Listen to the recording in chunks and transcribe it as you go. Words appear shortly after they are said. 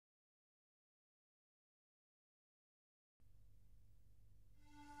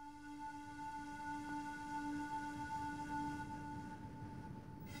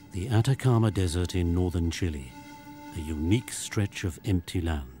The Atacama Desert in northern Chile, a unique stretch of empty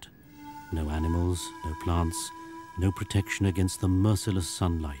land. No animals, no plants, no protection against the merciless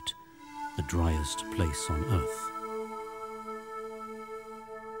sunlight, the driest place on Earth.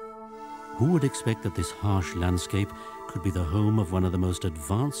 Who would expect that this harsh landscape could be the home of one of the most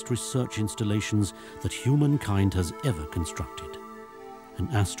advanced research installations that humankind has ever constructed? An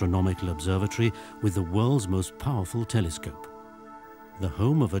astronomical observatory with the world's most powerful telescope. The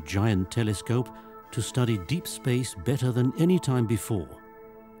home of a giant telescope to study deep space better than any time before,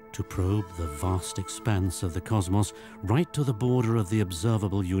 to probe the vast expanse of the cosmos right to the border of the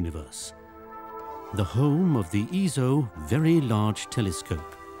observable universe. The home of the ESO Very Large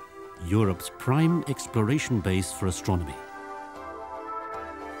Telescope, Europe's prime exploration base for astronomy.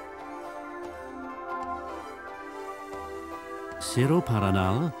 Cerro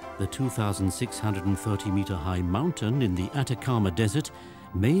Paranal, the 2,630-meter high mountain in the Atacama Desert,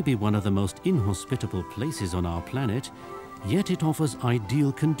 may be one of the most inhospitable places on our planet, yet it offers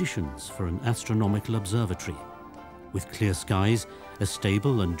ideal conditions for an astronomical observatory. With clear skies, a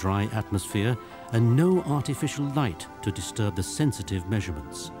stable and dry atmosphere, and no artificial light to disturb the sensitive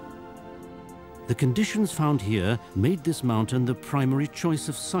measurements. The conditions found here made this mountain the primary choice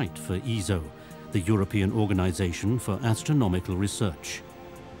of site for ESO, the European Organization for Astronomical Research.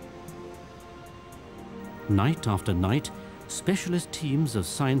 Night after night, specialist teams of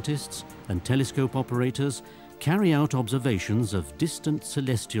scientists and telescope operators carry out observations of distant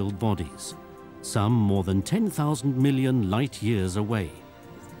celestial bodies, some more than 10,000 million light years away.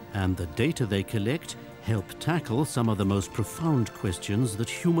 And the data they collect help tackle some of the most profound questions that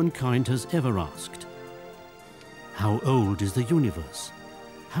humankind has ever asked. How old is the universe?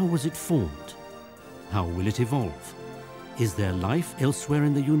 How was it formed? How will it evolve? Is there life elsewhere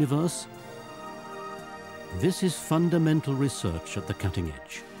in the universe? This is fundamental research at the cutting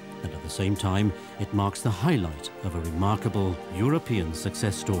edge, and at the same time, it marks the highlight of a remarkable European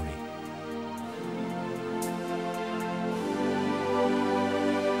success story.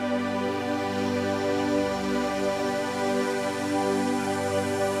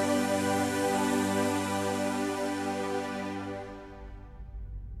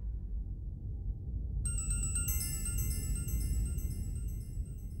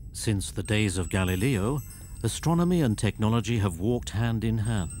 Since the days of Galileo, astronomy and technology have walked hand in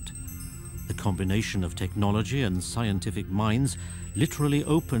hand. The combination of technology and scientific minds literally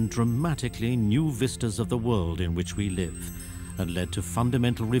opened dramatically new vistas of the world in which we live and led to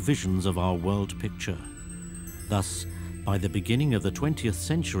fundamental revisions of our world picture. Thus, by the beginning of the 20th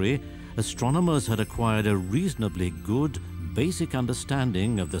century, astronomers had acquired a reasonably good, basic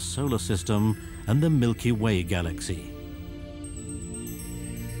understanding of the solar system and the Milky Way galaxy.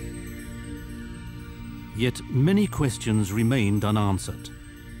 Yet many questions remained unanswered.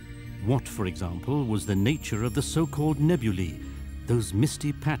 What, for example, was the nature of the so-called nebulae, those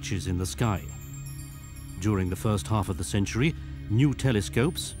misty patches in the sky? During the first half of the century, new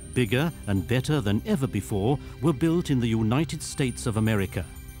telescopes, bigger and better than ever before, were built in the United States of America.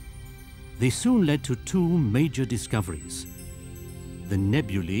 They soon led to two major discoveries. The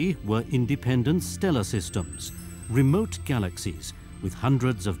nebulae were independent stellar systems, remote galaxies with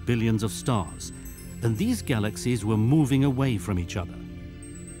hundreds of billions of stars, and these galaxies were moving away from each other.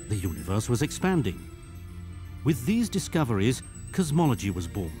 The universe was expanding. With these discoveries, cosmology was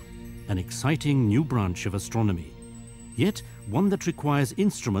born, an exciting new branch of astronomy, yet one that requires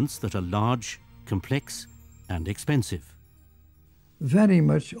instruments that are large, complex, and expensive. Very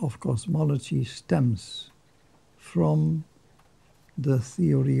much of cosmology stems from the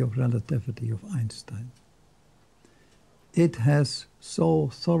theory of relativity of Einstein. It has so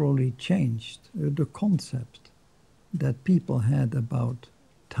thoroughly changed the concept that people had about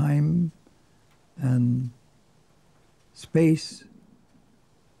time and space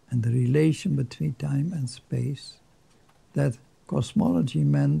and the relation between time and space, that cosmology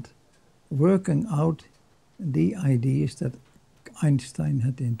meant working out the ideas that Einstein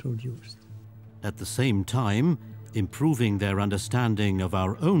had introduced. At the same time, improving their understanding of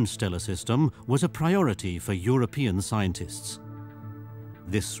our own stellar system was a priority for European scientists.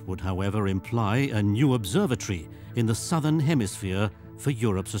 This would, however, imply a new observatory in the southern hemisphere for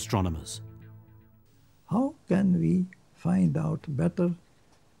Europe's astronomers. How can we find out better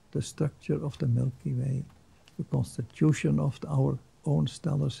the structure of the Milky Way, the constitution of our own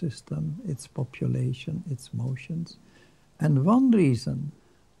stellar system, its population, its motions? And one reason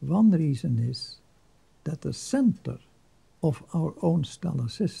is that the center of our own stellar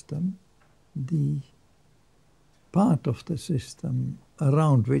system, the part of the system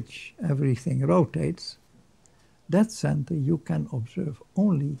around which everything rotates, That center you can observe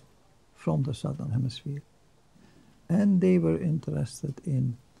only from the southern hemisphere. And they were interested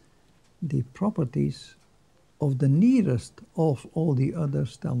in the properties of the nearest of all the other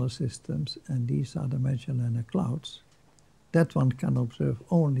stellar systems, and these are the Magellanic Clouds. That one can observe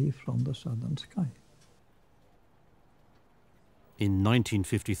only from the southern sky. In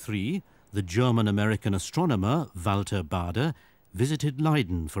 1953, the German-American astronomer Walter Baade visited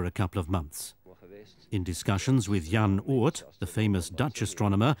Leiden for a couple of months. In discussions with Jan Oort, the famous Dutch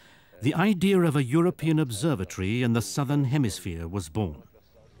astronomer, the idea of a European observatory in the southern hemisphere was born.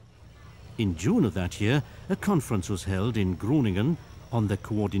 In June of that year, a conference was held in Groningen on the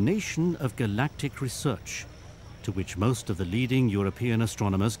coordination of galactic research, to which most of the leading European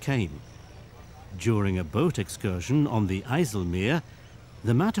astronomers came. During a boat excursion on the IJsselmeer,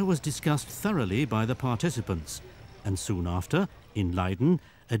 the matter was discussed thoroughly by the participants, and soon after, in Leiden,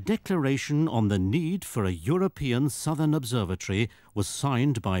 a declaration on the need for a European Southern Observatory was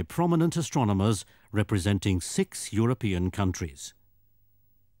signed by prominent astronomers representing 6 European countries.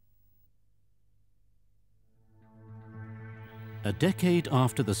 A decade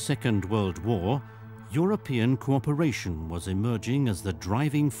after the Second World War, European cooperation was emerging as the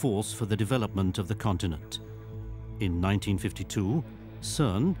driving force for the development of the continent. In 1952,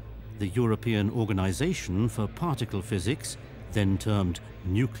 CERN, the European Organization for Particle Physics, then termed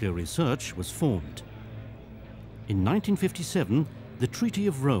Nuclear Research, was formed. In 1957, the Treaty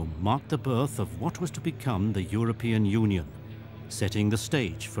of Rome marked the birth of what was to become the European Union, setting the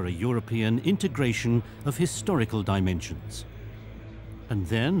stage for a European integration of historical dimensions. And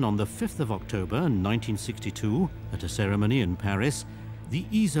then, on the 5th of October 1962, at a ceremony in Paris, the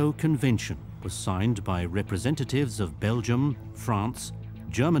ESO Convention was signed by representatives of Belgium, France,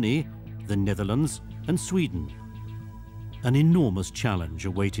 Germany, the Netherlands, and Sweden. An enormous challenge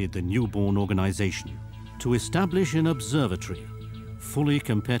awaited the newborn organization: to establish an observatory, fully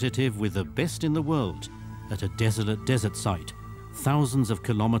competitive with the best in the world, at a desolate desert site, thousands of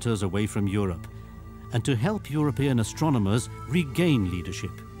kilometers away from Europe, and to help European astronomers regain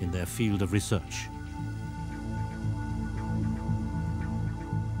leadership in their field of research.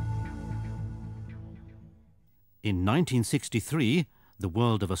 In 1963, the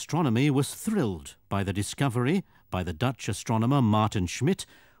world of astronomy was thrilled by the discovery by the Dutch astronomer Martin Schmidt,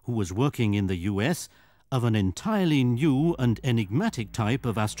 who was working in the US, of an entirely new and enigmatic type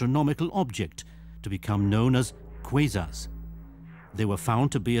of astronomical object to become known as quasars. They were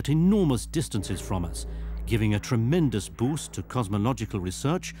found to be at enormous distances from us, giving a tremendous boost to cosmological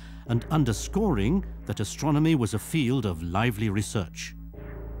research and underscoring that astronomy was a field of lively research.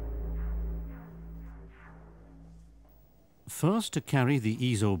 First to carry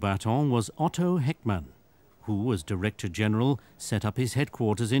the ESO baton was Otto Heckmann, who, as Director General, set up his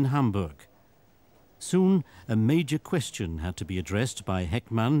headquarters in Hamburg. Soon, a major question had to be addressed by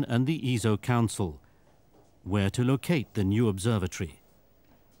Heckmann and the ESO Council: where to locate the new observatory.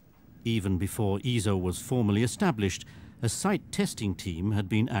 Even before ESO was formally established, a site testing team had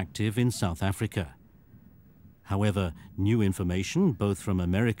been active in South Africa. However, new information, both from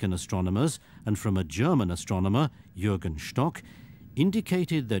American astronomers and from a German astronomer, Jürgen Stock,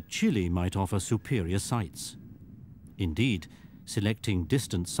 indicated that Chile might offer superior sites. Indeed, selecting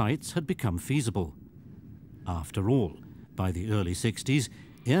distant sites had become feasible. After all, by the early 60s,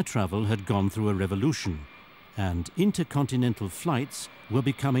 air travel had gone through a revolution, and intercontinental flights were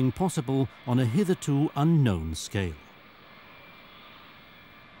becoming possible on a hitherto unknown scale.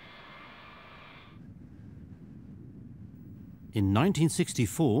 In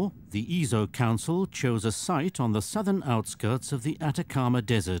 1964, the ESO Council chose a site on the southern outskirts of the Atacama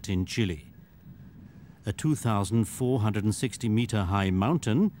Desert in Chile. A 2,460-meter high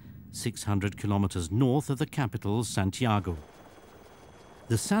mountain, 600 kilometers north of the capital, Santiago.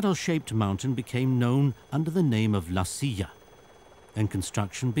 The saddle-shaped mountain became known under the name of La Silla, and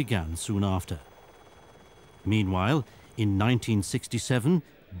construction began soon after. Meanwhile, in 1967,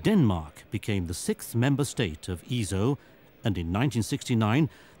 Denmark became the 6th member state of ESO, and in 1969,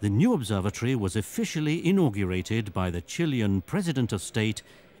 the new observatory was officially inaugurated by the Chilean President of State,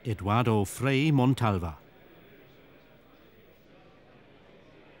 Eduardo Frei Montalva.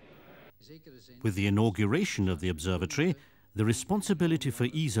 With the inauguration of the observatory, the responsibility for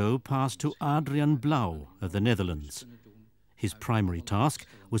ESO passed to Adrian Blau of the Netherlands. His primary task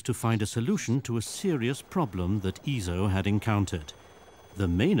was to find a solution to a serious problem that ESO had encountered. The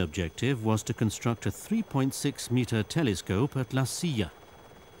main objective was to construct a 3.6-meter telescope at La Silla.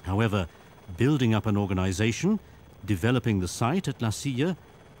 However, building up an organization, developing the site at La Silla,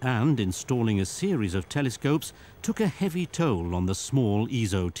 and installing a series of telescopes took a heavy toll on the small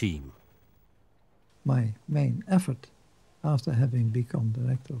ESO team. my main effort after having become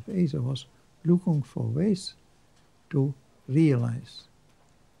director of ESO was looking for ways to realize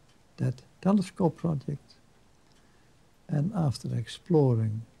that telescope project. And after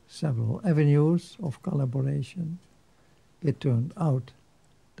exploring several avenues of collaboration, it turned out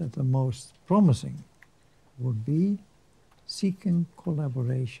that the most promising would be seeking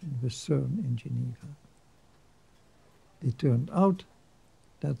collaboration with CERN in Geneva. It turned out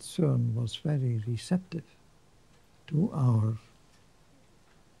that CERN was very receptive to our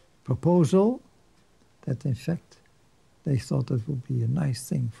proposal, that in fact they thought it would be a nice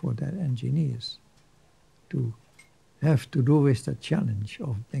thing for their engineers to have to do with the challenge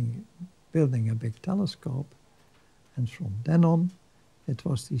of building a big telescope. And from then on, it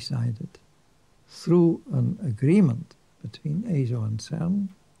was decided through an agreement between ESO and CERN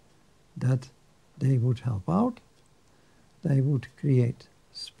that they would help out, they would create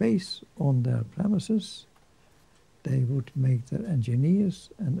space on their premises, they would make their engineers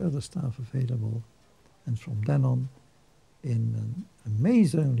and other staff available, and from then on, in an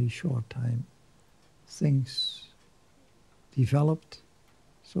amazingly short time, things developed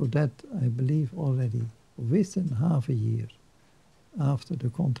so that I believe already within half a year after the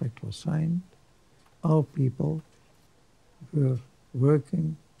contract was signed, our people were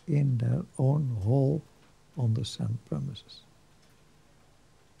working in their own hall on the CERN premises.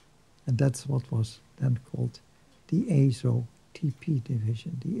 And that's what was then called the ESO TP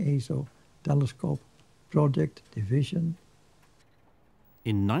division, the ESO Telescope Project Division.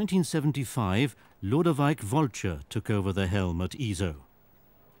 In 1975, Lodewijk Volcher took over the helm at ESO.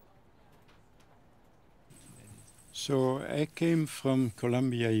 So I came from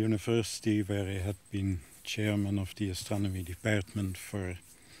Columbia University, where I had been chairman of the astronomy department for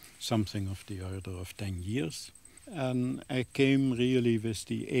something of the order of 10 years. And I came really with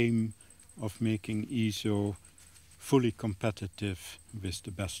the aim of making ESO fully competitive with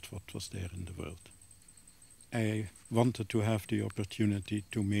the best what was there in the world. I wanted to have the opportunity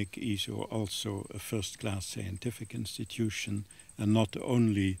to make ESO also a first-class scientific institution and not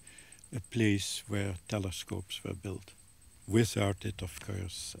only a place where telescopes were built, without it, of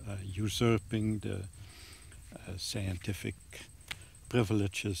course, usurping the scientific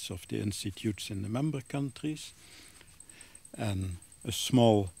privileges of the institutes in the member countries. And a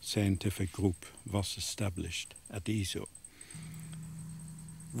small scientific group was established at ESO.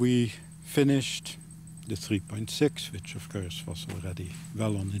 We finished the 3.6, which of course was already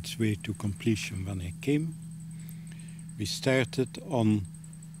well on its way to completion when I came. We started on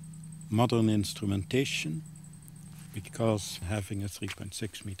modern instrumentation, because having a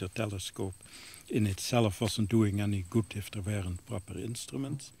 3.6 meter telescope in itself wasn't doing any good if there weren't proper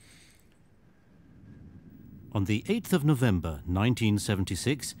instruments. On the 8th of November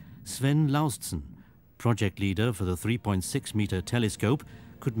 1976, Sven Laustsen, project leader for the 3.6 meter telescope,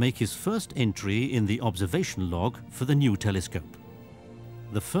 could make his first entry in the observation log for the new telescope.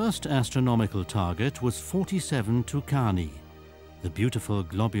 The first astronomical target was 47 Tucani, the beautiful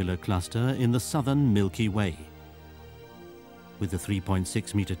globular cluster in the southern Milky Way. With the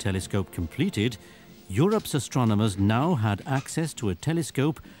 3.6 meter telescope completed, Europe's astronomers now had access to a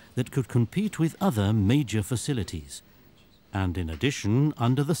telescope that could compete with other major facilities, and in addition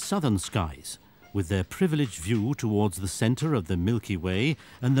under the southern skies, with their privileged view towards the center of the Milky Way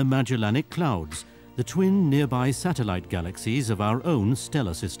and the Magellanic Clouds, the twin nearby satellite galaxies of our own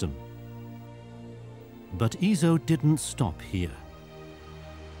stellar system. But ESO didn't stop here.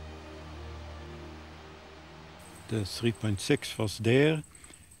 The 3.6 was there,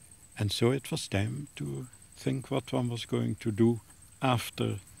 and so it was time to think what one was going to do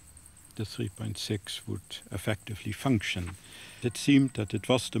after the 3.6 would effectively function. It seemed that it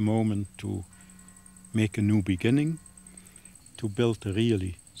was the moment to make a new beginning, to build a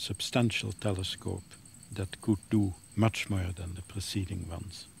really substantial telescope that could do much more than the preceding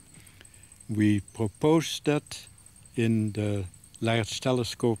ones. We proposed that in the Large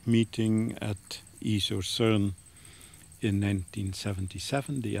Telescope meeting at ESO CERN in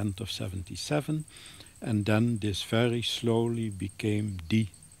 1977, the end of 77, and then this very slowly became the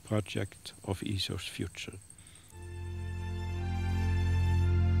project of ESO's future.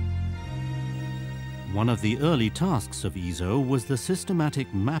 One of the early tasks of ESO was the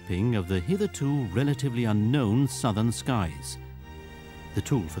systematic mapping of the hitherto relatively unknown southern skies. The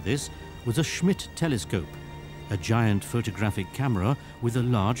tool for this was a Schmidt telescope, a giant photographic camera with a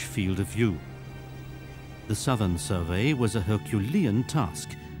large field of view. The southern survey was a Herculean task,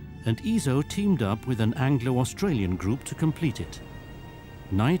 and ESO teamed up with an Anglo-Australian group to complete it.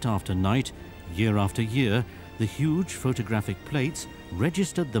 Night after night, year after year, the huge photographic plates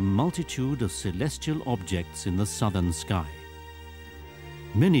registered the multitude of celestial objects in the southern sky.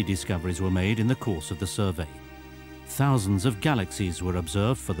 Many discoveries were made in the course of the survey. Thousands of galaxies were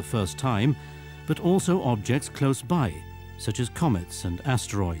observed for the first time, but also objects close by, such as comets and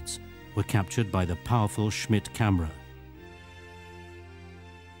asteroids, were captured by the powerful Schmidt camera.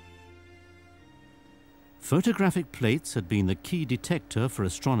 Photographic plates had been the key detector for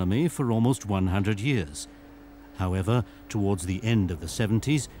astronomy for almost 100 years. However, towards the end of the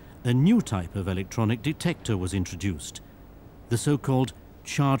 70s, a new type of electronic detector was introduced, the so-called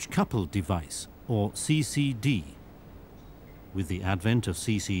charge-coupled device, or CCD. With the advent of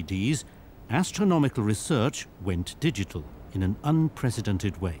CCDs, astronomical research went digital in an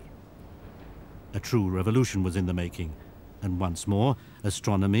unprecedented way. A true revolution was in the making, and once more,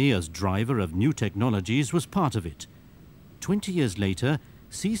 astronomy as driver of new technologies was part of it. 20 years later,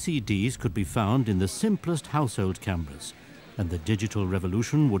 CCDs could be found in the simplest household cameras, and the digital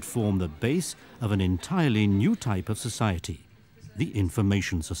revolution would form the base of an entirely new type of society, the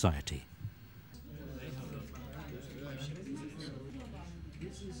information society.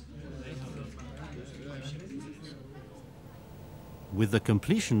 With the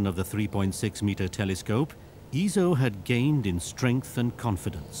completion of the 3.6-meter telescope, ESO had gained in strength and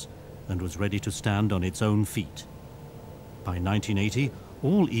confidence and was ready to stand on its own feet. By 1980,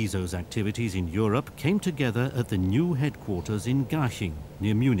 all ESO's activities in Europe came together at the new headquarters in Garching,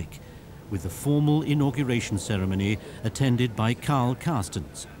 near Munich, with the formal inauguration ceremony attended by Karl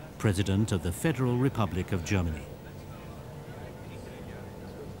Carstens, President of the Federal Republic of Germany.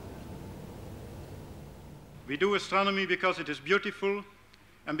 We do astronomy because it is beautiful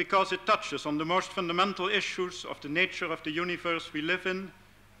and because it touches on the most fundamental issues of the nature of the universe we live in,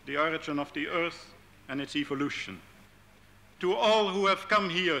 the origin of the Earth and its evolution. To all who have come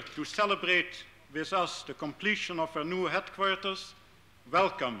here to celebrate with us the completion of our new headquarters,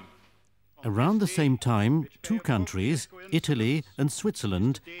 welcome. Around the same time, two countries, Italy and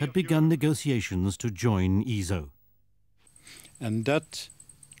Switzerland, had begun negotiations to join ESO. And that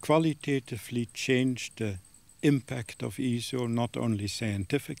qualitatively changed the impact of ESO, not only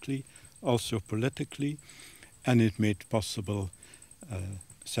scientifically, also politically, and it made possible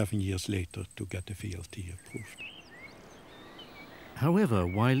 7 years later to get the VLT approved. However,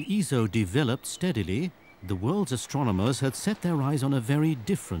 while ESO developed steadily, the world's astronomers had set their eyes on a very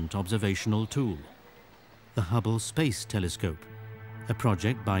different observational tool, the Hubble Space Telescope, a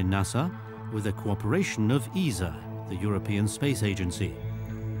project by NASA with the cooperation of ESA, the European Space Agency.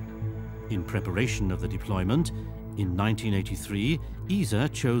 In preparation of the deployment, in 1983, ESA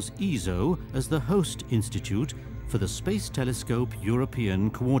chose ESO as the host institute for the Space Telescope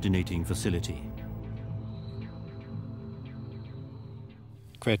European Coordinating Facility.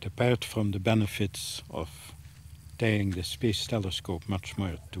 Quite apart from the benefits of tying the Space Telescope much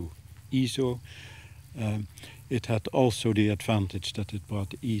more to ESO, it had also the advantage that it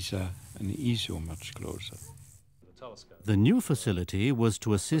brought ESA and ESO much closer. The new facility was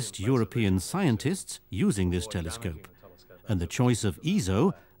to assist European scientists using this telescope, and the choice of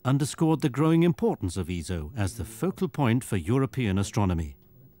ESO underscored the growing importance of ESO as the focal point for European astronomy.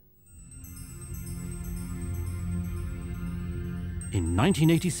 In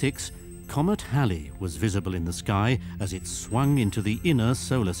 1986, Comet Halley was visible in the sky as it swung into the inner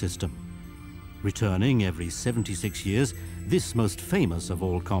solar system. Returning every 76 years, this most famous of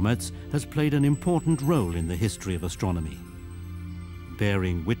all comets has played an important role in the history of astronomy.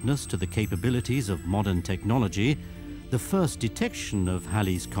 Bearing witness to the capabilities of modern technology, the first detection of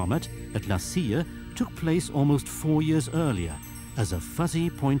Halley's comet at La Silla took place almost 4 years earlier as a fuzzy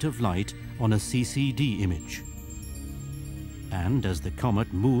point of light on a CCD image. And as the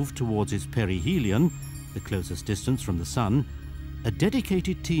comet moved towards its perihelion, the closest distance from the Sun, a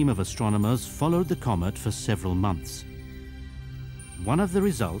dedicated team of astronomers followed the comet for several months. One of the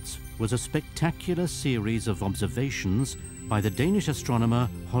results was a spectacular series of observations by the Danish astronomer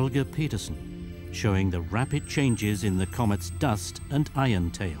Holger Petersen, showing the rapid changes in the comet's dust and iron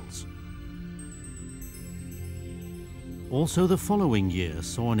tails. Also, the following year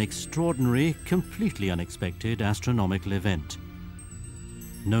saw an extraordinary, completely unexpected astronomical event.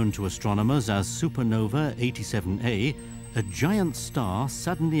 Known to astronomers as supernova 87A, a giant star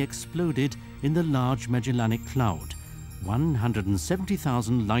suddenly exploded in the Large Magellanic Cloud,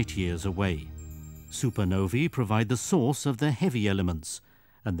 170,000 light-years away. Supernovae provide the source of the heavy elements,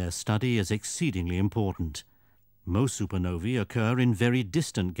 and their study is exceedingly important. Most supernovae occur in very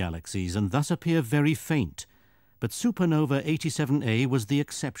distant galaxies and thus appear very faint, but supernova 87A was the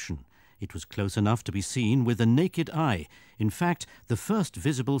exception. It was close enough to be seen with the naked eye, in fact, the first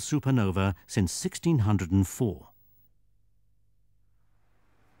visible supernova since 1604.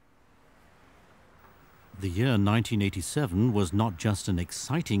 The year 1987 was not just an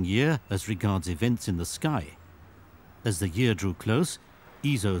exciting year as regards events in the sky. As the year drew close,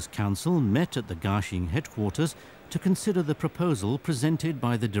 ESO's council met at the Garching headquarters to consider the proposal presented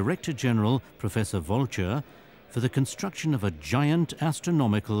by the Director General, Professor Volcher, for the construction of a giant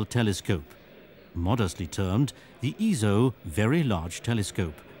astronomical telescope, modestly termed the ESO Very Large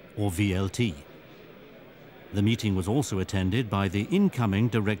Telescope, or VLT. The meeting was also attended by the incoming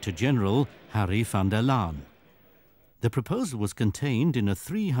Director General, Harry van der Laan. The proposal was contained in a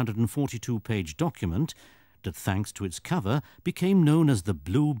 342-page document that, thanks to its cover, became known as the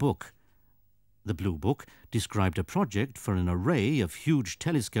Blue Book. The Blue Book described a project for an array of huge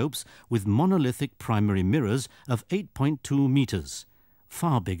telescopes with monolithic primary mirrors of 8.2 meters,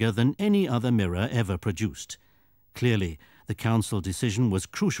 far bigger than any other mirror ever produced. Clearly, the Council decision was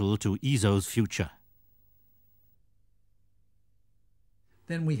crucial to ESO's future.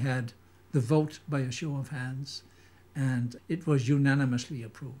 Then we had the vote by a show of hands, and it was unanimously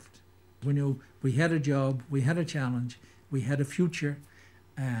approved. We knew we had a job, we had a challenge, we had a future,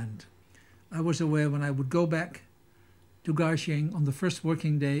 and I was aware when I would go back to Garching on the first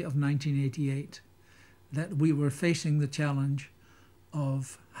working day of 1988 that we were facing the challenge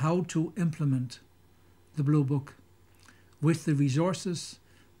of how to implement the Blue Book with the resources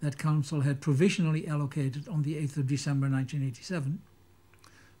that Council had provisionally allocated on the 8th of December 1987.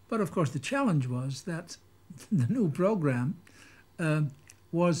 But of course the challenge was that the new program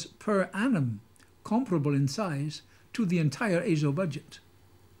was per annum comparable in size to the entire ESO budget,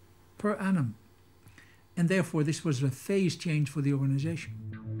 per annum. And therefore this was a phase change for the organization.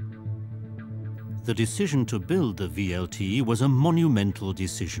 The decision to build the VLT was a monumental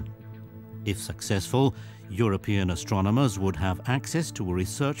decision. If successful, European astronomers would have access to a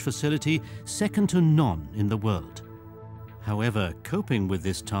research facility second to none in the world. However, coping with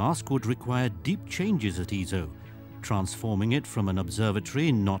this task would require deep changes at ESO, transforming it from an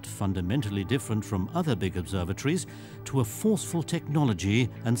observatory not fundamentally different from other big observatories to a forceful technology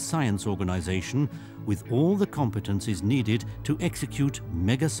and science organization with all the competencies needed to execute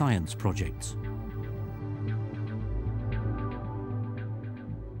mega science projects.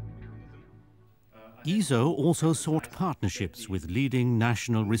 ESO also sought partnerships with leading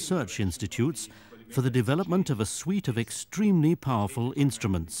national research institutes for the development of a suite of extremely powerful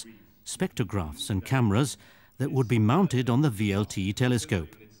instruments, spectrographs and cameras that would be mounted on the VLT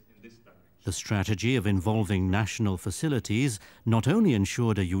telescope. The strategy of involving national facilities not only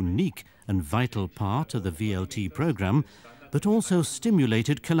ensured a unique and vital part of the VLT program, but also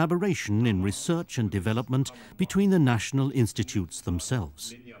stimulated collaboration in research and development between the national institutes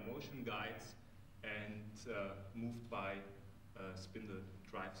themselves.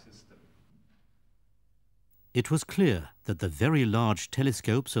 It was clear that the very large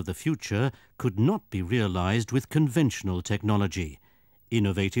telescopes of the future could not be realized with conventional technology.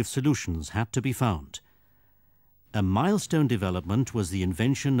 Innovative solutions had to be found. A milestone development was the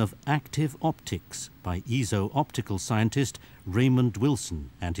invention of active optics by ESO optical scientist Raymond Wilson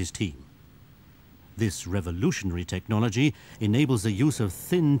and his team. This revolutionary technology enables the use of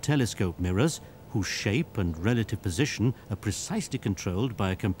thin telescope mirrors whose shape and relative position are precisely controlled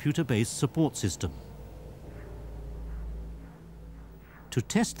by a computer-based support system. To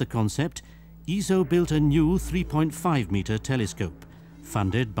test the concept, ESO built a new 3.5-meter telescope,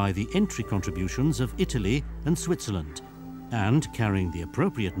 funded by the entry contributions of Italy and Switzerland, and carrying the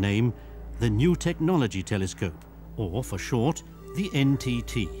appropriate name, the New Technology Telescope, or for short, the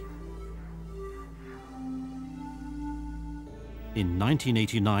NTT. In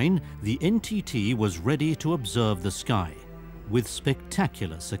 1989, the NTT was ready to observe the sky, with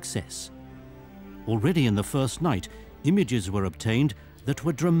spectacular success. Already in the first night, images were obtained that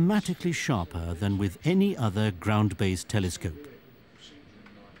were dramatically sharper than with any other ground-based telescope.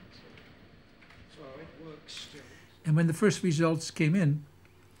 And when the first results came in,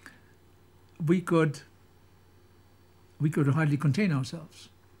 we could hardly contain ourselves.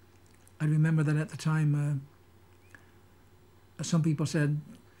 I remember that at the time, some people said,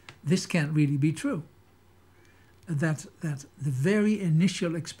 this can't really be true. That the very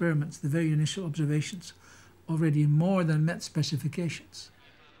initial experiments, the very initial observations, already more than met specifications.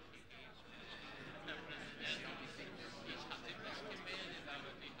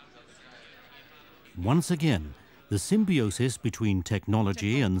 Once again, the symbiosis between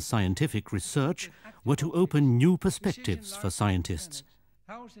technology and scientific research were to open new perspectives for scientists.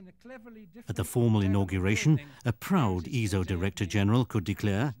 At the formal inauguration, a proud ESO Director General could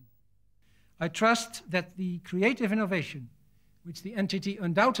declare, "I trust that the creative innovation, which the entity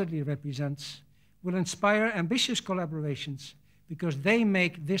undoubtedly represents, will inspire ambitious collaborations because they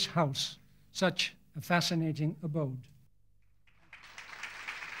make this house such a fascinating abode.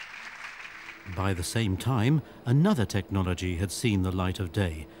 By the same time, another technology had seen the light of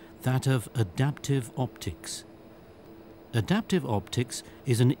day, that of adaptive optics. Adaptive optics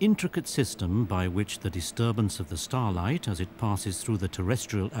is an intricate system by which the disturbance of the starlight as it passes through the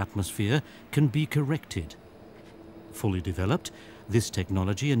terrestrial atmosphere can be corrected. Fully developed, this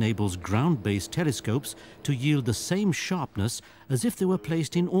technology enables ground-based telescopes to yield the same sharpness as if they were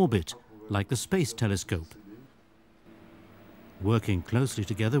placed in orbit, like the Space Telescope. Working closely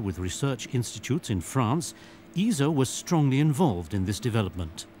together with research institutes in France, ESO was strongly involved in this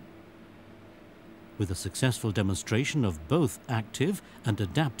development. With a successful demonstration of both active and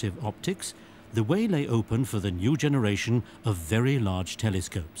adaptive optics, the way lay open for the new generation of very large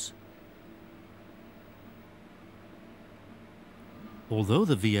telescopes. Although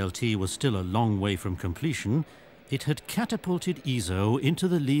the VLT was still a long way from completion, it had catapulted ESO into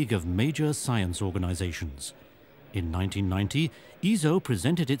the league of major science organizations. In 1990, ESO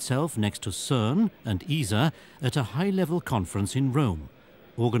presented itself next to CERN and ESA at a high-level conference in Rome,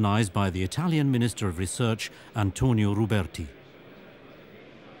 organized by the Italian Minister of Research, Antonio Ruberti.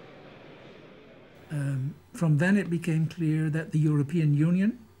 From then it became clear that the European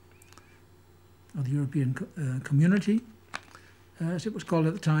Union, or the European Community, as it was called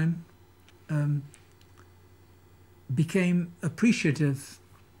at the time, became appreciative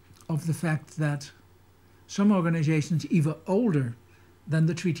of the fact that some organizations, even older than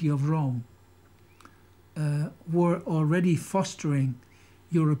the Treaty of Rome, were already fostering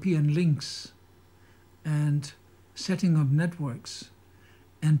European links and setting up networks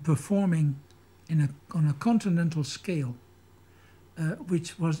and performing on a continental scale,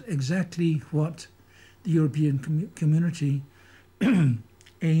 which was exactly what the European community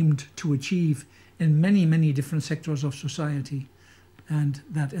aimed to achieve in many, many different sectors of society. And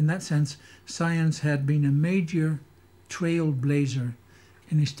that in that sense, science had been a major trailblazer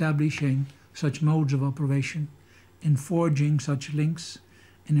in establishing such modes of operation, in forging such links,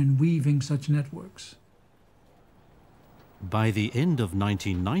 and in weaving such networks. By the end of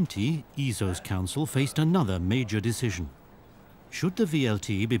 1990, ESO's council faced another major decision. Should the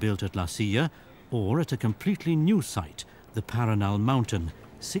VLT be built at La Silla or at a completely new site, the Paranal Mountain,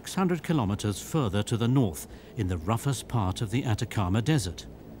 600 kilometers further to the north in the roughest part of the Atacama Desert?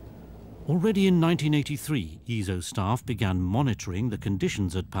 Already in 1983, ESO staff began monitoring the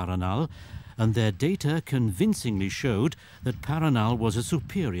conditions at Paranal, and their data convincingly showed that Paranal was a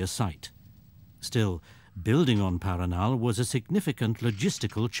superior site. Still, building on Paranal was a significant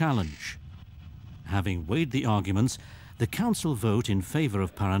logistical challenge. Having weighed the arguments, the council vote in favor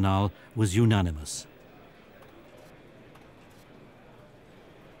of Paranal was unanimous.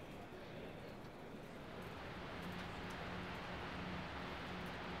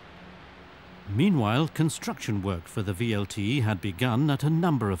 Meanwhile, construction work for the VLT had begun at a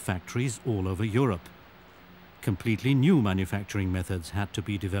number of factories all over Europe. Completely new manufacturing methods had to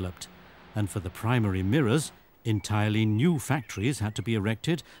be developed, and for the primary mirrors, entirely new factories had to be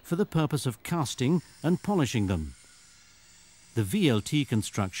erected for the purpose of casting and polishing them. The VLT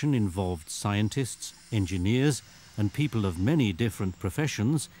construction involved scientists, engineers, and people of many different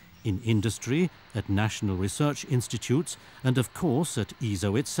professions in industry, at national research institutes, and of course at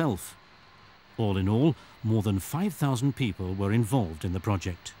ESO itself. All in all, more than 5,000 people were involved in the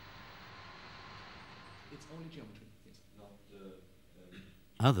project. It's only geometry. It's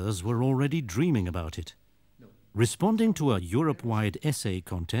not, Others were already dreaming about it. no. Responding to a Europe-wide essay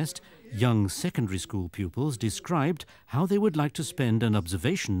contest, young secondary school pupils described how they would like to spend an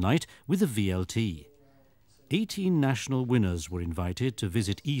observation night with the VLT. 18 national winners were invited to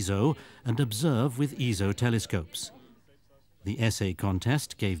visit ESO and observe with ESO telescopes. The essay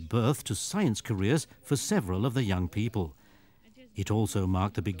contest gave birth to science careers for several of the young people. It also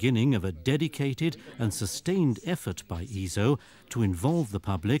marked the beginning of a dedicated and sustained effort by ESO to involve the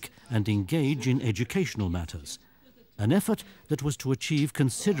public and engage in educational matters, an effort that was to achieve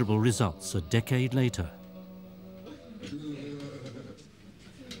considerable results a decade later.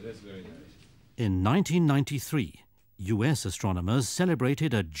 In 1993, US astronomers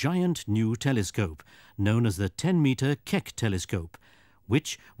celebrated a giant new telescope known as the 10-meter Keck telescope,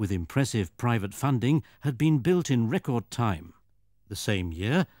 which, with impressive private funding, had been built in record time. The same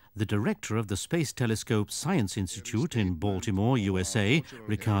year, the director of the Space Telescope Science Institute in Baltimore, USA,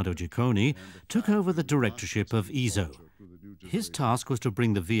 Riccardo Gicconi, took over the directorship of ESO. His task was to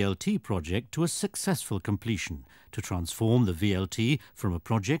bring the VLT project to a successful completion, to transform the VLT from a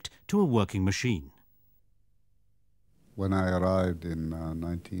project to a working machine. When I arrived in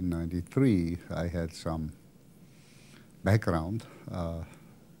 1993, I had some background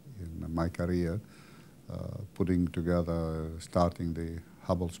in my career, putting together, starting the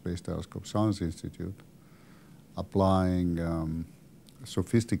Hubble Space Telescope Science Institute, applying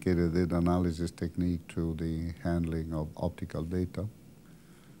sophisticated data analysis technique to the handling of optical data,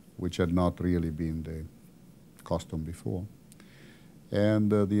 which had not really been the custom before.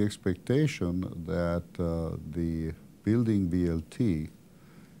 And the expectation that the building VLT,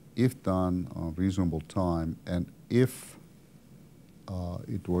 if done on reasonable time, and if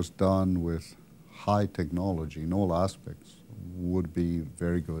it was done with high technology in all aspects, would be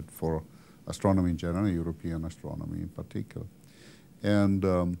very good for astronomy in general, European astronomy in particular. And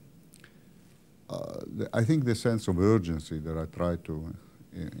I think the sense of urgency that I tried to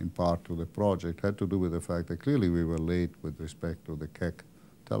impart to the project had to do with the fact that clearly we were late with respect to the Keck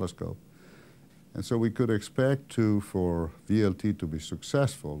telescope. And so we could expect for VLT to be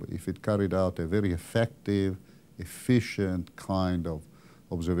successful if it carried out a very effective, efficient kind of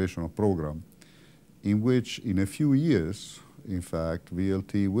observational program in which in a few years, in fact,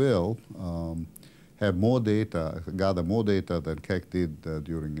 VLT will have more data, gather more data than Keck did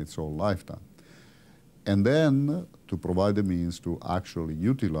during its whole lifetime. And then to provide the means to actually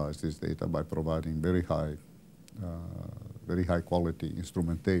utilize this data by providing very high quality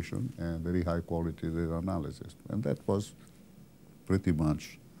instrumentation and very high quality data analysis. And that was pretty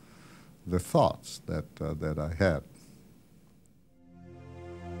much the thoughts that I had.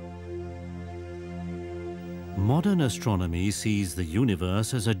 Modern astronomy sees the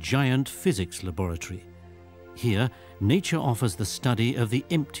universe as a giant physics laboratory. Here, nature offers the study of the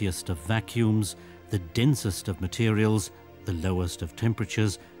emptiest of vacuums, the densest of materials, the lowest of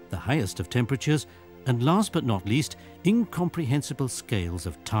temperatures, the highest of temperatures, and last but not least, incomprehensible scales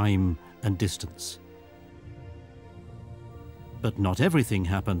of time and distance. But not everything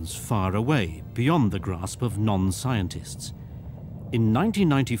happens far away, beyond the grasp of non-scientists. In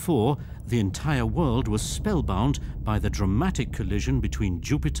 1994, the entire world was spellbound by the dramatic collision between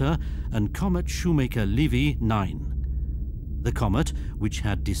Jupiter and comet Shoemaker-Levy 9. The comet, which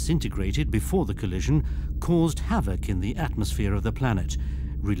had disintegrated before the collision, caused havoc in the atmosphere of the planet,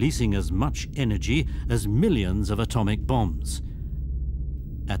 releasing as much energy as millions of atomic bombs.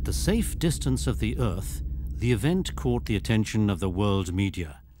 At the safe distance of the Earth, the event caught the attention of the world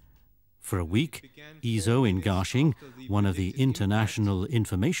media. For a week, ESO in Garching, one of the international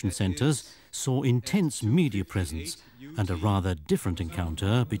information centers, saw intense media presence and a rather different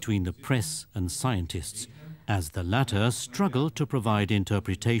encounter between the press and scientists, as the latter struggled to provide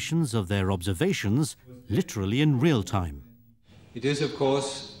interpretations of their observations literally in real time. It is, of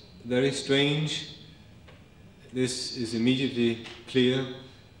course, very strange. This is immediately clear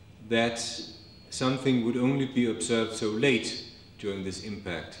that something would only be observed so late during this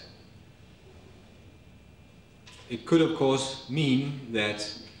impact. It could, of course, mean that,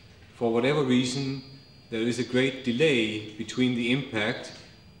 for whatever reason, there is a great delay between the impact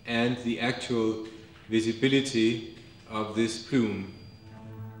and the actual visibility of this plume.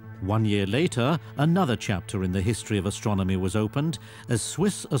 1 year later, another chapter in the history of astronomy was opened as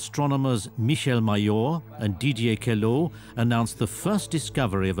Swiss astronomers Michel Mayor and Didier Queloz announced the first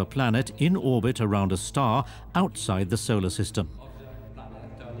discovery of a planet in orbit around a star outside the solar system.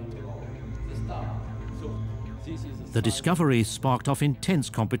 The discovery sparked off intense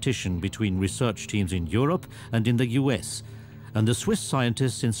competition between research teams in Europe and in the US, and the Swiss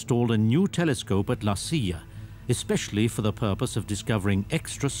scientists installed a new telescope at La Silla, especially for the purpose of discovering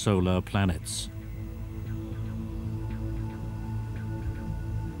extrasolar planets.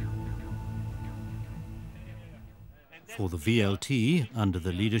 For the VLT, under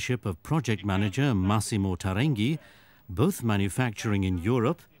the leadership of project manager Massimo Tarenghi, both manufacturing in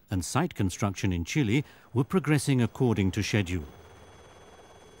Europe and site construction in Chile were progressing according to schedule.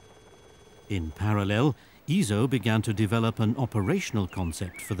 In parallel, ESO began to develop an operational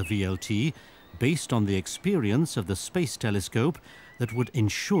concept for the VLT based on the experience of the space telescope that would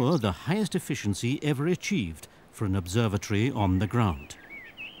ensure the highest efficiency ever achieved for an observatory on the ground.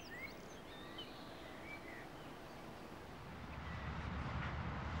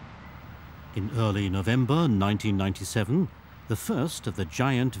 In early November 1997, the first of the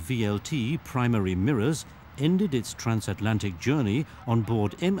giant VLT primary mirrors ended its transatlantic journey on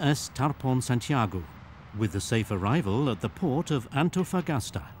board MS Tarpon Santiago, with the safe arrival at the port of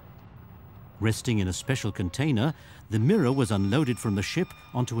Antofagasta. Resting in a special container, the mirror was unloaded from the ship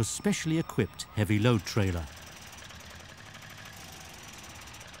onto a specially equipped heavy load trailer.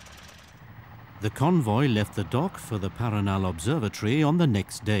 The convoy left the dock for the Paranal Observatory on the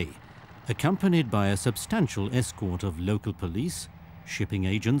next day, accompanied by a substantial escort of local police, shipping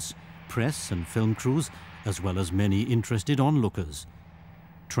agents, press and film crews, as well as many interested onlookers.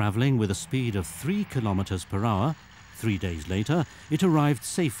 Traveling with a speed of 3 kilometers per hour, 3 days later, it arrived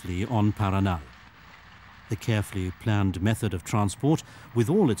safely on Paranal. The carefully planned method of transport, with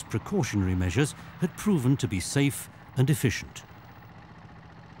all its precautionary measures, had proven to be safe and efficient.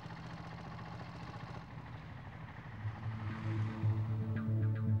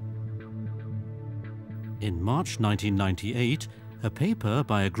 In March 1998, a paper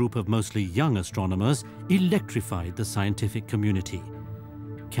by a group of mostly young astronomers electrified the scientific community.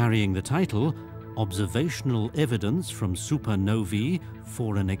 Carrying the title, Observational Evidence from Supernovae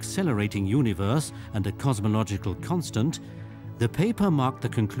for an Accelerating Universe and a Cosmological Constant, the paper marked the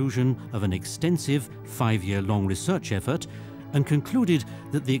conclusion of an extensive 5-year-long research effort and concluded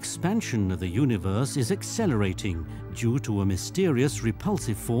that the expansion of the universe is accelerating due to a mysterious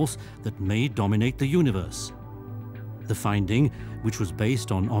repulsive force that may dominate the universe. The finding, which was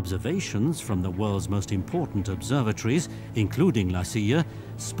based on observations from the world's most important observatories, including La Silla,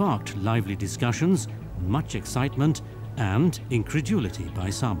 sparked lively discussions, much excitement, and incredulity by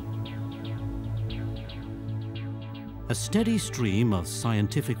some. A steady stream of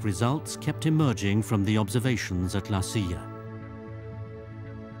scientific results kept emerging from the observations at La Silla.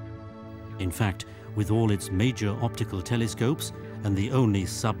 In fact, with all its major optical telescopes and the only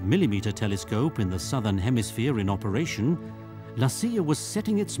sub-millimeter telescope in the southern hemisphere in operation, La Silla was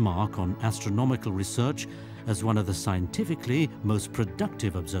setting its mark on astronomical research as one of the scientifically most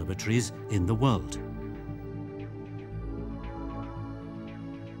productive observatories in the world.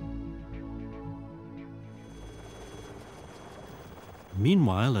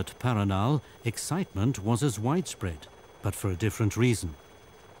 Meanwhile, at Paranal, excitement was as widespread, but for a different reason.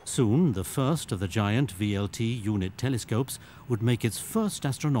 Soon, the first of the giant VLT unit telescopes would make its first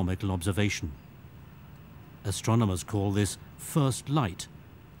astronomical observation. Astronomers call this first light,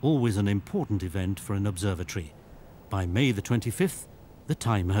 always an important event for an observatory. By May the 25th, the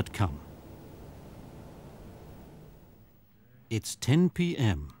time had come. It's 10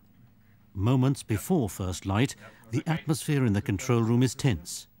 p.m. Moments before first light, the atmosphere in the control room is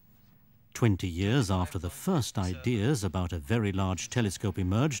tense. 20 years after the first ideas about a very large telescope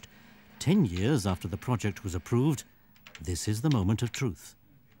emerged, 10 years after the project was approved, this is the moment of truth.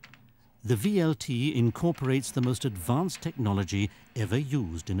 The VLT incorporates the most advanced technology ever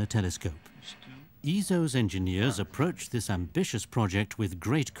used in a telescope. ESO's engineers approached this ambitious project with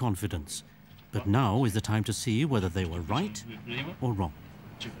great confidence, but now is the time to see whether they were right or wrong.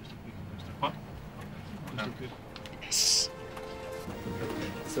 Yes.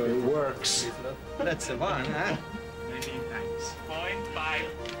 So it works. That's the one, huh? Many thanks. 0.5.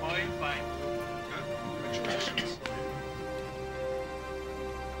 0.5. Congratulations.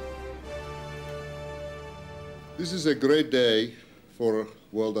 This is a great day for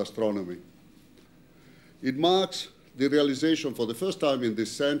world astronomy. It marks the realization for the first time in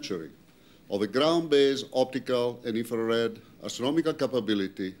this century of a ground-based optical and infrared astronomical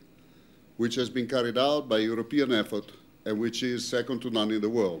capability which has been carried out by European effort and which is second to none in the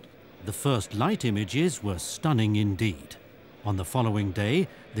world. The first light images were stunning indeed. On the following day,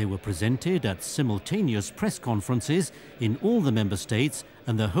 they were presented at simultaneous press conferences in all the member states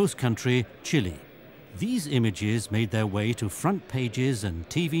and the host country, Chile. These images made their way to front pages and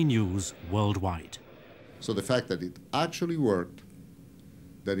TV news worldwide. So the fact that it actually worked,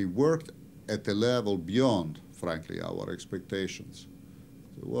 that it worked at a level beyond, frankly, our expectations,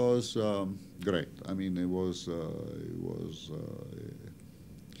 it was great. I mean, it was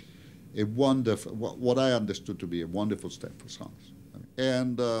a wonderful, what I understood to be a wonderful step for science.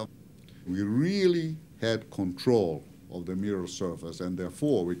 And we really had control of the mirror surface, and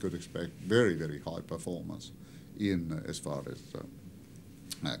therefore we could expect very, very high performance in as far as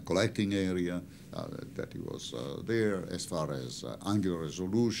collecting area, that it was there, as far as angular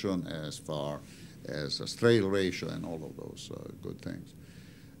resolution, as far as strain ratio, and all of those good things.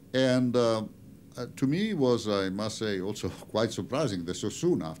 And to me was, I must say, also quite surprising that so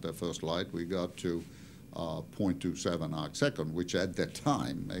soon after first light we got to 0.27 arc-second, which at that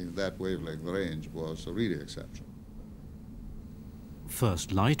time, in that wavelength range, was really exceptional.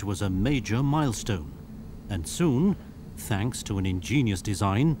 First light was a major milestone, and soon, thanks to an ingenious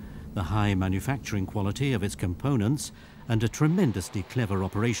design, the high manufacturing quality of its components, and a tremendously clever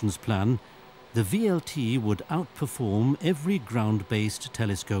operations plan, the VLT would outperform every ground-based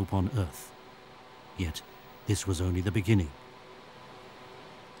telescope on Earth. Yet, this was only the beginning.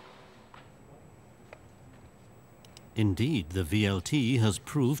 Indeed, the VLT has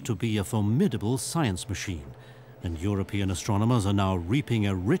proved to be a formidable science machine, and European astronomers are now reaping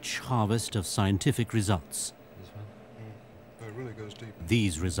a rich harvest of scientific results.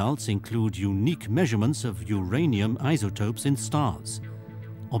 These results include unique measurements of uranium isotopes in stars,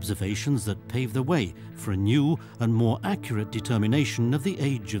 observations that pave the way for a new and more accurate determination of the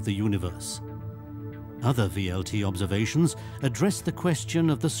age of the universe. Other VLT observations address the question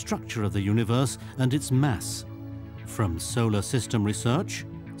of the structure of the universe and its mass. From solar system research,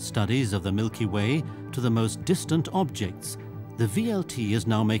 studies of the Milky Way, to the most distant objects, the VLT is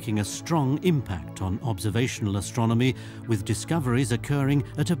now making a strong impact on observational astronomy, with discoveries occurring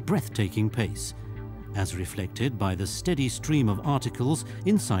at a breathtaking pace, as reflected by the steady stream of articles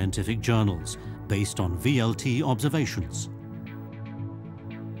in scientific journals based on VLT observations.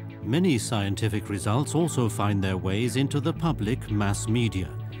 Many scientific results also find their ways into the public mass media,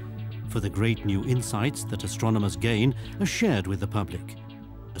 for the great new insights that astronomers gain are shared with the public.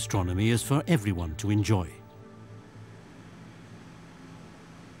 Astronomy is for everyone to enjoy.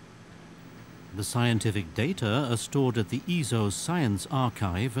 The scientific data are stored at the ESO Science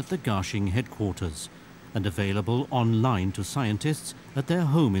Archive at the Garching headquarters and available online to scientists at their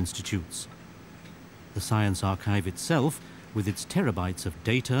home institutes. The Science Archive itself, with its terabytes of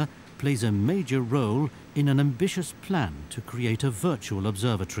data, plays a major role in an ambitious plan to create a virtual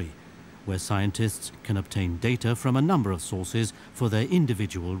observatory, where scientists can obtain data from a number of sources for their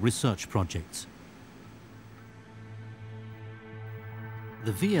individual research projects.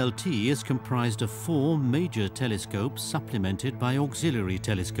 The VLT is comprised of 4 major telescopes supplemented by auxiliary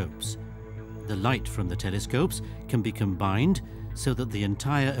telescopes. The light from the telescopes can be combined so that the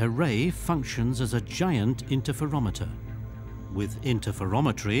entire array functions as a giant interferometer. With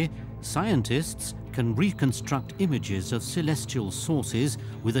interferometry, scientists can reconstruct images of celestial sources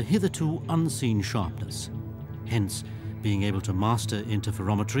with a hitherto unseen sharpness. Hence, being able to master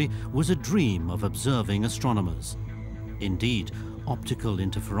interferometry was a dream of observing astronomers. Indeed, optical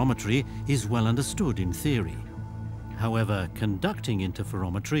interferometry is well understood in theory. However, conducting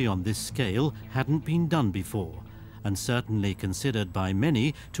interferometry on this scale hadn't been done before, and certainly considered by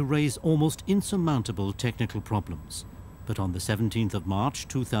many to raise almost insurmountable technical problems. But on the 17th of March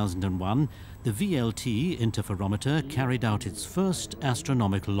 2001, the VLT interferometer carried out its first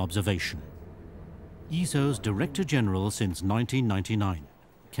astronomical observation. ESO's Director General since 1999,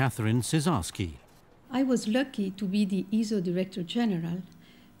 Catherine Cesarski. I was lucky to be the ESO Director General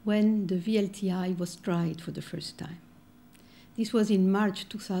when the VLTI was tried for the first time. This was in March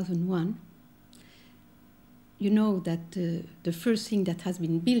 2001. You know that the first thing that has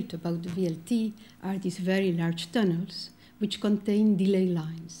been built about the VLT are these very large tunnels which contain delay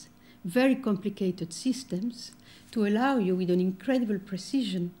lines, very complicated systems to allow you with an incredible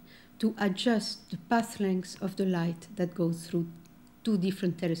precision to adjust the path lengths of the light that goes through 2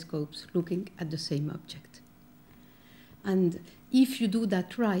 different telescopes looking at the same object. And if you do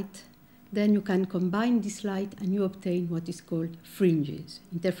that right, then you can combine this light and you obtain what is called fringes,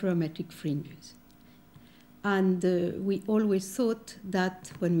 interferometric fringes. And we always thought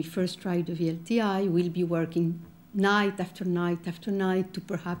that when we first tried the VLTI, we'll be working night after night after night to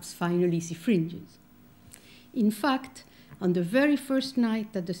perhaps finally see fringes. In fact, on the very first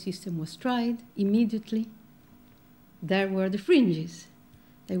night that the system was tried, immediately there were the fringes.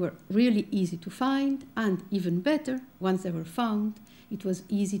 They were really easy to find, and even better, once they were found, it was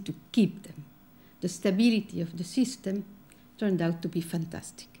easy to keep them. The stability of the system turned out to be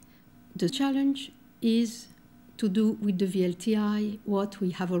fantastic. The challenge is to do with the VLTI what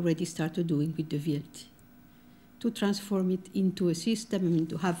we have already started doing with the VLT, to transform it into a system,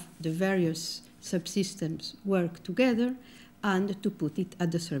 to have the various subsystems work together and to put it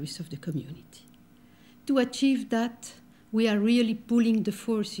at the service of the community. To achieve that, we are really pulling the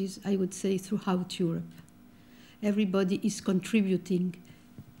forces, I would say, throughout Europe. Everybody is contributing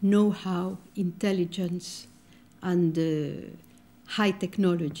know-how, intelligence, and high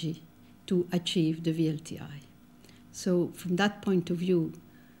technology to achieve the VLTI. So from that point of view,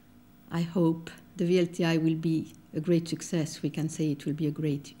 I hope the VLTI will be a great success. We can say it will be a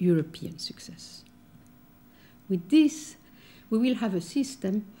great European success. With this, we will have a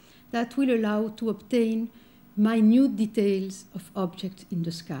system that will allow to obtain minute details of objects in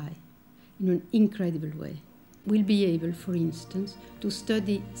the sky in an incredible way. We'll be able, for instance, to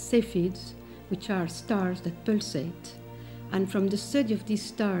study Cephids, which are stars that pulsate. And from the study of these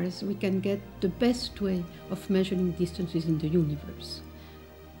stars, we can get the best way of measuring distances in the universe.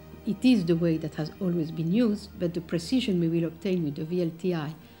 It is the way that has always been used, but the precision we will obtain with the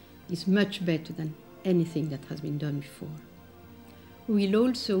VLTI is much better than anything that has been done before. We will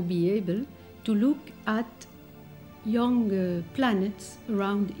also be able to look at young planets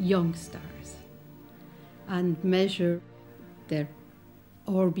around young stars and measure their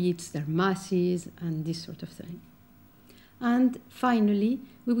orbits, their masses, and this sort of thing. And finally,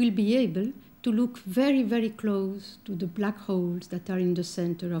 we will be able to look very, very close to the black holes that are in the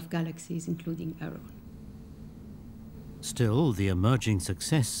center of galaxies, including our own. Still, the emerging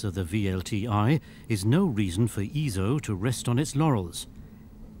success of the VLTI is no reason for ESO to rest on its laurels.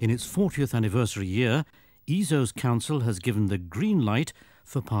 In its 40th anniversary year, ESO's council has given the green light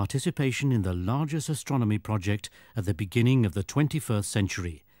for participation in the largest astronomy project at the beginning of the 21st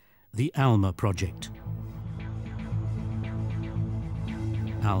century, the ALMA project.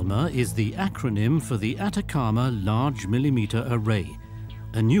 ALMA is the acronym for the Atacama Large Millimeter Array,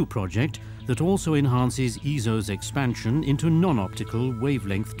 a new project that also enhances ESO's expansion into non-optical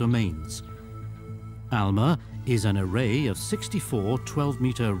wavelength domains. ALMA is an array of 64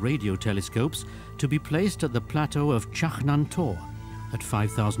 12-meter radio telescopes to be placed at the plateau of Chajnantor at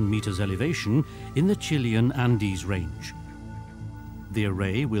 5,000 meters elevation in the Chilean Andes range. The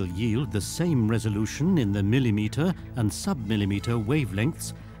array will yield the same resolution in the millimeter and sub-millimeter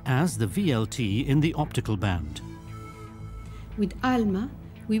wavelengths as the VLT in the optical band. With ALMA,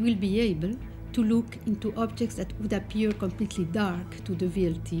 we will be able to look into objects that would appear completely dark to the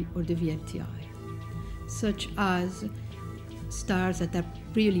VLT or the VLTI, such as stars that are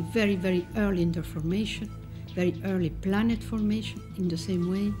really very, very early in their formation, very early planet formation in the same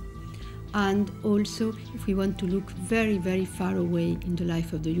way, and also if we want to look very, very far away in the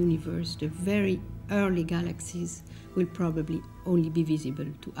life of the universe, the very early galaxies will probably only be visible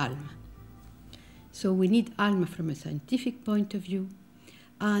to ALMA. So we need ALMA from a scientific point of view,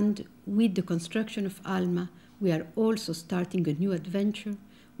 and with the construction of ALMA, we are also starting a new adventure.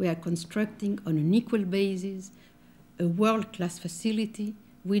 We are constructing on an equal basis a world-class facility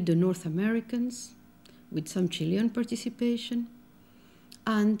with the North Americans, with some Chilean participation,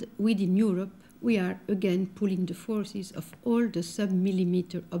 and within Europe, we are again pulling the forces of all the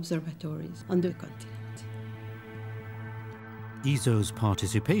sub-millimeter observatories on the continent. ESO's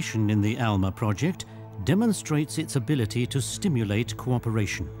participation in the ALMA project demonstrates its ability to stimulate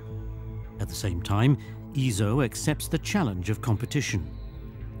cooperation. At the same time, ESO accepts the challenge of competition.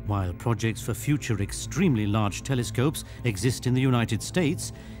 While projects for future extremely large telescopes exist in the United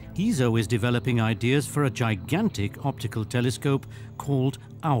States, ESO is developing ideas for a gigantic optical telescope called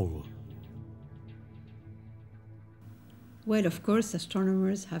OWL. Well, of course,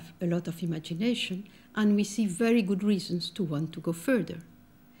 astronomers have a lot of imagination, and we see very good reasons to want to go further.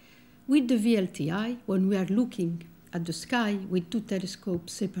 With the VLTI, when we are looking at the sky with two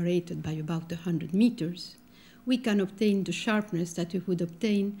telescopes separated by about 100 meters, we can obtain the sharpness that we would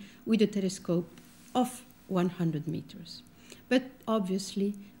obtain with a telescope of 100 meters. But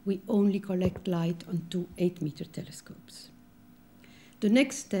obviously, we only collect light on two 8-meter telescopes. The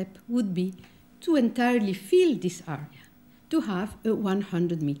next step would be to entirely fill this area, to have a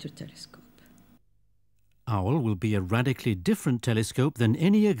 100-meter telescope. OWL will be a radically different telescope than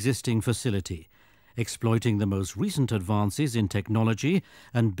any existing facility, exploiting the most recent advances in technology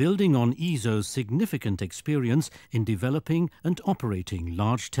and building on ESO's significant experience in developing and operating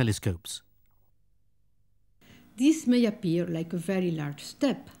large telescopes. This may appear like a very large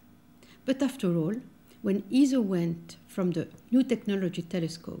step, but after all, when ESO went from the new technology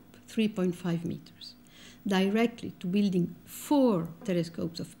telescope, 3.5 meters, directly to building 4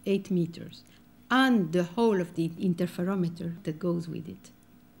 telescopes of 8 meters and the whole of the interferometer that goes with it,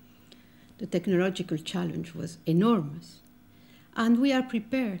 the technological challenge was enormous. And we are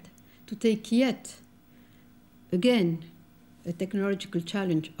prepared to take yet again a technological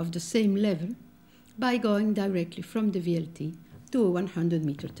challenge of the same level by going directly from the VLT to a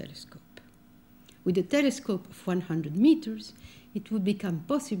 100-meter telescope. With a telescope of 100 meters, it would become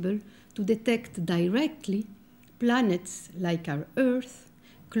possible to detect directly planets like our Earth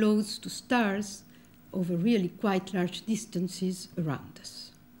close to stars over really quite large distances around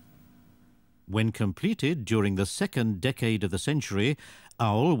us. When completed during the second decade of the century,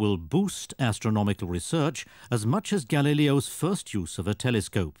 OWL will boost astronomical research as much as Galileo's first use of a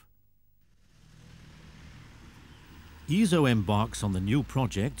telescope. ESO embarks on the new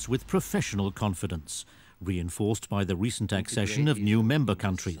projects with professional confidence, reinforced by the recent accession of new member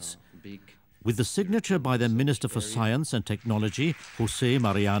countries. With the signature by the Minister for Science and Technology, José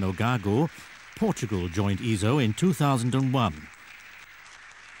Mariano Gago, Portugal joined ESO in 2001.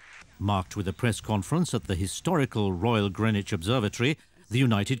 Marked with a press conference at the historical Royal Greenwich Observatory, the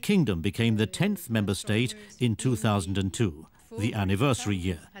United Kingdom became the 10th member state in 2002, the anniversary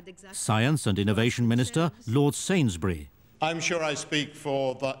year. Science and Innovation Minister Lord Sainsbury. I'm sure I speak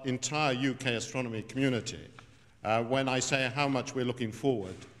for the entire UK astronomy community when I say how much we're looking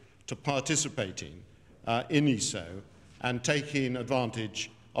forward to participating in ESO and taking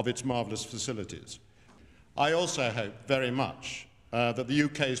advantage of its marvellous facilities. I also hope very much that the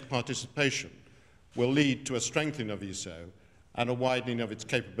UK's participation will lead to a strengthening of ESO and a widening of its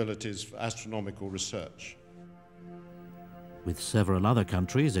capabilities for astronomical research. With several other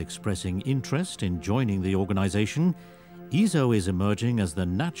countries expressing interest in joining the organization, ESO is emerging as the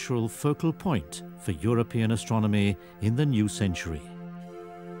natural focal point for European astronomy in the new century.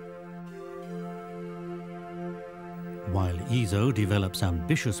 While ESO develops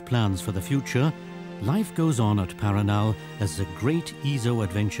ambitious plans for the future, life goes on at Paranal as the great ESO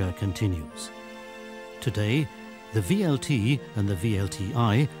adventure continues. Today, the VLT and the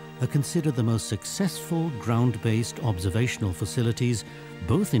VLTI are considered the most successful ground-based observational facilities,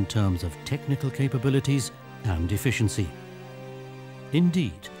 both in terms of technical capabilities and efficiency.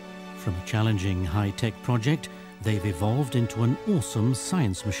 Indeed, from a challenging high-tech project, they've evolved into an awesome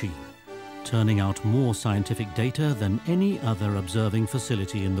science machine, turning out more scientific data than any other observing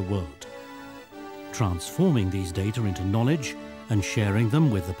facility in the world. Transforming these data into knowledge and sharing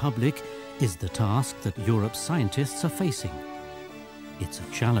them with the public is the task that Europe's scientists are facing. It's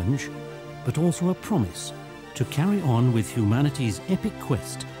a challenge, but also a promise to carry on with humanity's epic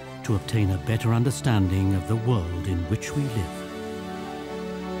quest to obtain a better understanding of the world in which we live.